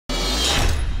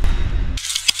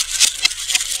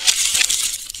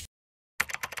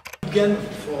good game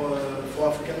for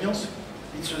Afrikan Liyon.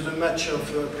 It's the match of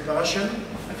preparation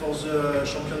for the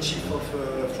championship of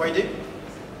Friday.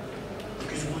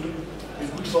 It's good.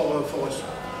 It's good for us.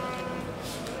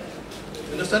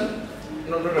 You understand?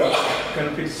 No. Can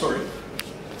you please? Sorry.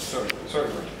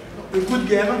 A good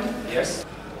game. Yes.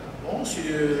 Bon, it's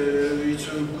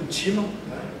a good team.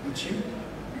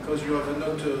 Because you have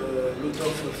not a lot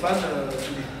of fans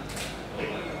today.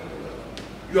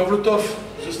 You have a lot of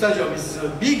the stadium is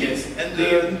big, yes, and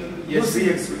yes, we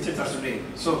expected that today.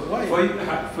 So for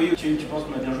you, tu penses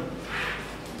qu'on a bien joué?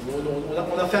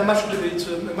 On a fait un match de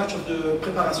match de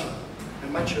préparation.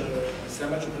 C'est un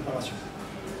match de préparation.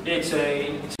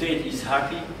 Today is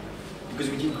happy because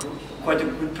we did quite a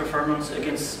good performance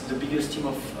against the biggest team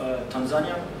of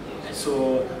Tanzania.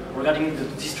 So regarding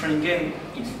this training game,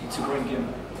 it's a great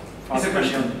game. It's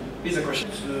a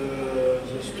question.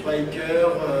 The striker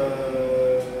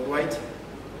right.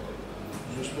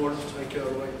 The small striker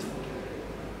right.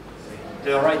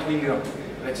 The right winger.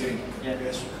 Right wing. Yeah.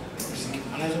 Yes.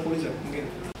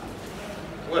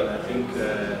 Well, I think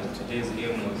today's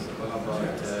game was all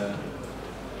about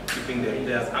keeping the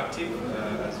players active.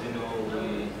 As you know,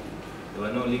 there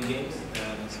were no league games,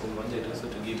 so we wanted also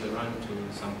to give a run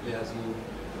to some players who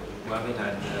haven't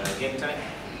had game time.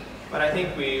 But I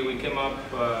think we came up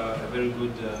a very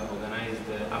good organized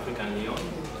Afrikan Liyon,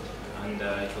 and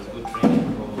it was good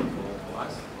training for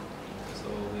us. So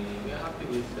we are happy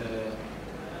with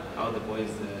how the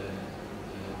boys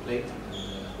played and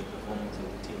the performance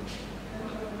of the team.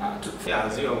 Yeah,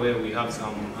 as you're aware, we have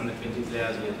some under 20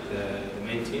 players with the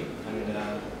main team, and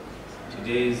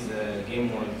today's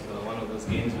game was one of those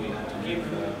games we had to give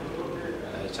a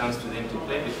chance to them to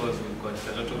play because we've got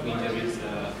a lot of injuries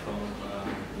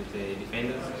with the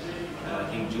defenders. I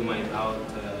think Juma is out,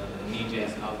 Nije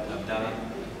is out, Abdallah,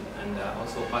 and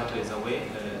also Pato is away.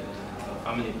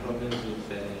 Family problems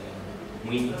with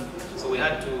Mwini. So we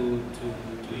had to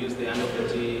use the under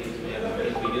 20 players. I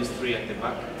think we used 3 at the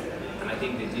back. And I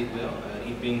think they did well,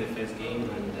 it being the first game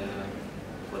and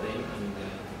for them, and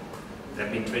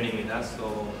they've been training with us,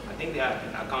 so I think they are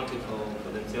accounted for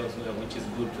themselves well, which is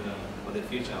good for the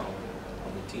future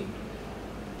of the team.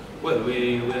 Well,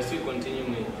 we are still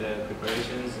continuing with the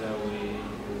preparations. We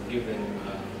will give them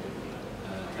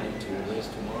time to rest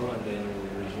tomorrow, and then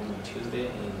we'll resume on Tuesday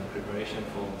in preparation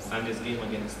for Sunday's game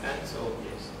against Stan. So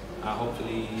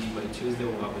hopefully by Tuesday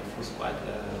we'll have a full squad.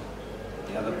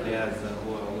 The other players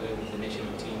who are away with the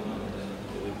national team, and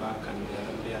they'll be back, and the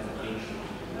other players I think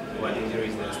who had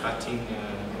injuries, they're starting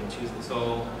on Tuesday.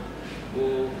 So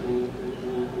we'll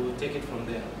take it from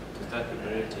there to start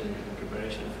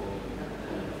preparation for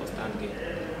Stand game.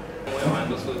 Well,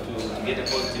 and also to get a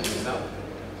positive result.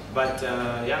 But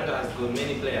Yanga has got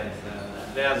many players.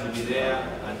 Players will be there,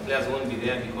 and players won't be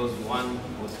there because one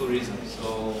or two reasons.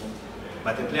 So,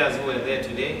 but the players who were there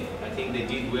today, I think they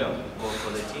did well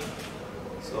for the team.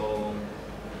 So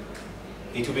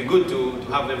it will be good to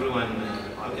have everyone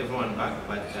back,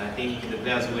 but I think the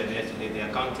players who were there today, they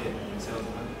accounted themselves.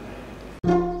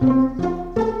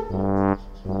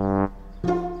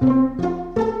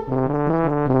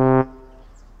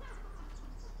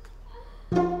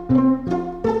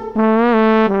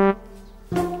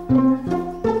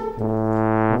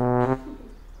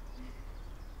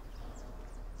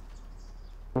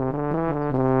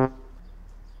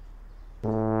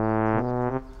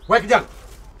 Wewe kijana,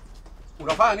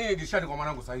 unafanya nini dirishani kwa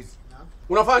mwanangu saa hizi?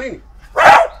 Unafanya nini?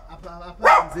 Hapana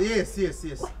mzee, yes.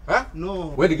 Eh?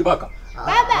 No. Wewe ni kibaka?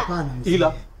 Baba. Hapana.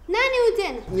 Ila nani huyu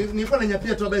tena? Nilikuwa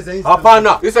nanyapia tu habari za Insta.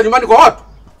 Hapana, Insta nyumbani kwa watu.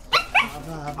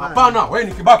 Hapana, wewe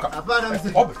ni kibaka. Hapana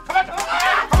mzee.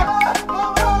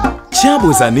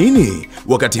 Chabu za nini?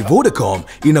 Wakati Vodacom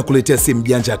inakuletea simu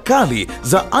janja kali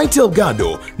za Itel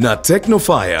Gado na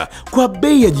Tecnofire kwa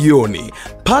bei ya jioni.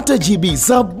 Pata GB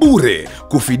za bure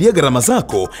kufidia gharama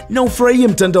zako na ufurahie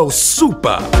mtandao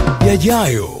super.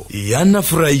 Yajayo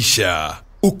yanafurahisha.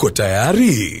 Uko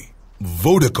tayari?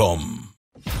 Vodacom.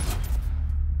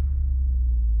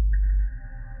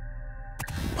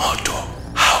 Moto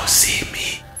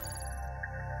hauzimi.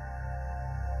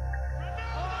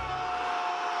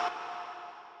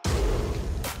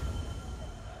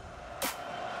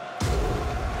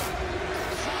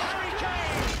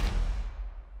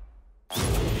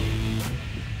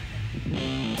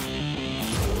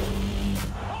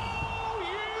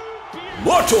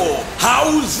 Moto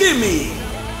hauzimi.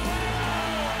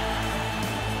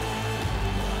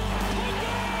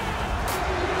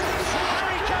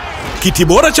 Kiti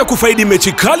bora cha kufaidi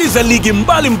mechi kali za ligi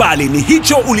mbalimbali ni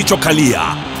hicho ulichokalia.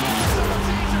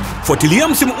 Fuatilia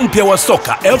msimu mpya wa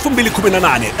soka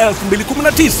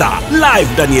 2018-2019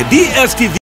 live ndani ya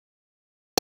DStv.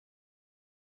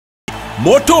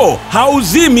 moto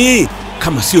hauzimi.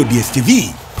 Kama sio DStv,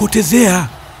 potezea.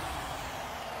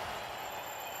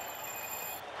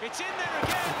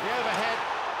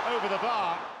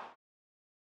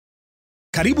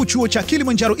 Karibu chuo cha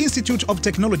Kilimanjaro Institute of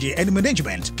Technology and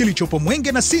Management kilichopo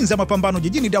Mwenge na Sinza Mapambano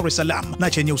jijini Dar es Salaam na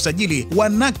chenye usajili wa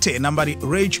NACTE nambari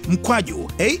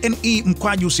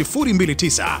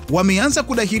REG/ANE/029. Wameanza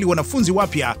kudahili wanafunzi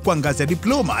wapya kwa ngazi ya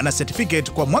diploma na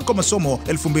certificate kwa mwaka wa masomo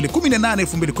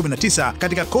 2018-2019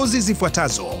 katika kozi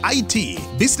zifuatazo: IT,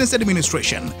 Business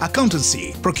Administration,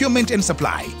 Accountancy, Procurement and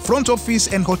Supply, Front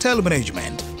Office and Hotel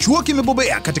Management. Chuo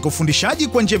kimebobea katika ufundishaji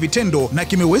kwa njia vitendo na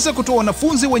kimeweza kutoa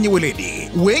wanafunzi wenye weledi.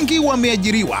 Wengi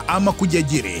wameajiriwa ama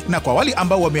kujiajiri, na kwa wale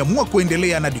ambao wameamua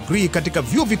kuendelea na degree katika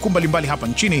vyuo vikuu mbalimbali hapa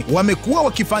nchini wamekuwa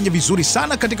wakifanya vizuri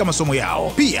sana katika masomo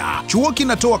yao. Pia chuo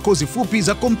kinatoa kozi fupi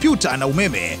za kompyuta na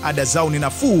umeme. Ada zao ni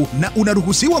nafuu na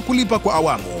unaruhusiwa kulipa kwa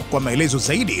awamu. Kwa maelezo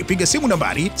zaidi piga simu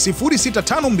nambari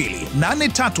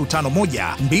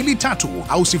 0652835123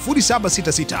 au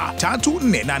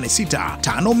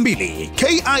 0766348652.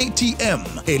 KITM,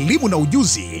 elimu na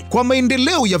ujuzi kwa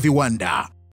maendeleo ya viwanda.